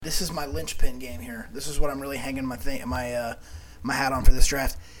This is my linchpin game here. This is what I'm really hanging my hat on for this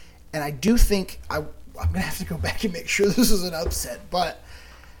draft. And I do think I'm going to have to go back and make sure this is an upset. But,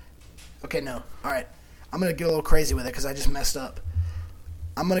 okay, no. All right. I'm going to get a little crazy with it because I just messed up.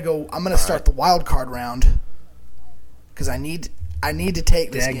 I'm going to start the wild card round because I need to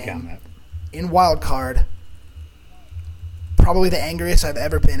take this game in wild card. Probably the angriest I've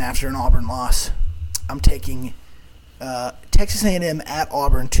ever been after an Auburn loss. I'm taking Texas A&M at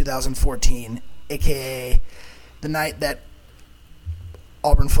Auburn 2014, a.k.a. the night that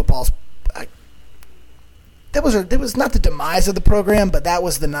Auburn football's that was not the demise of the program, but that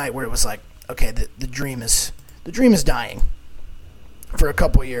was the night where it was like, okay, the dream is dying for a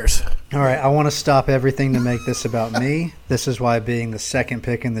couple of years. All right, I want to stop everything to make this about me. This is why being the second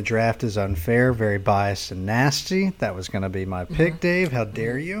pick in the draft is unfair, very biased and nasty. That was going to be my pick, Dave. How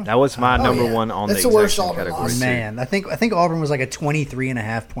dare you? That was my number one on That's the worst exaction Auburn category. loss. Man, I think Auburn was like a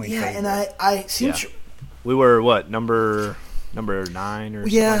 23.5 point Yeah, favorite. and I seem We were what, number 9 or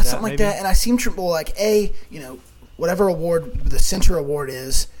something something like like that? that. And I seem to whatever award the center award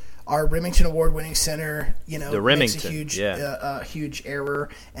is. Our Remington Award-winning center, the Remington, makes a huge error,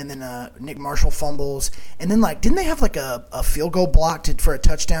 and then Nick Marshall fumbles, and then didn't they have a field goal blocked for a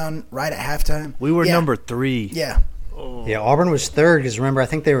touchdown right at halftime? We were number 3. Yeah. Oh. Yeah, Auburn was third because remember I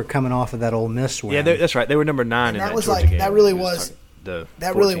think they were coming off of that Ole Miss win. Yeah, that's right. They were number 9 And in that that was Georgia like game. that really was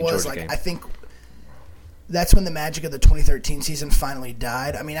Georgia game. I think that's when the magic of the 2013 season finally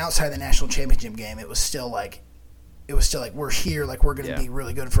died. I mean, outside of the national championship game, it was still like we're here, like we're going to be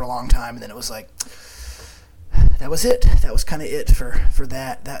really good for a long time, and then it was like that was it. That was kind of it for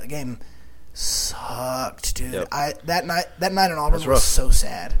that. That game sucked, dude. Yep. That night in Auburn was rough. so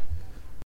sad.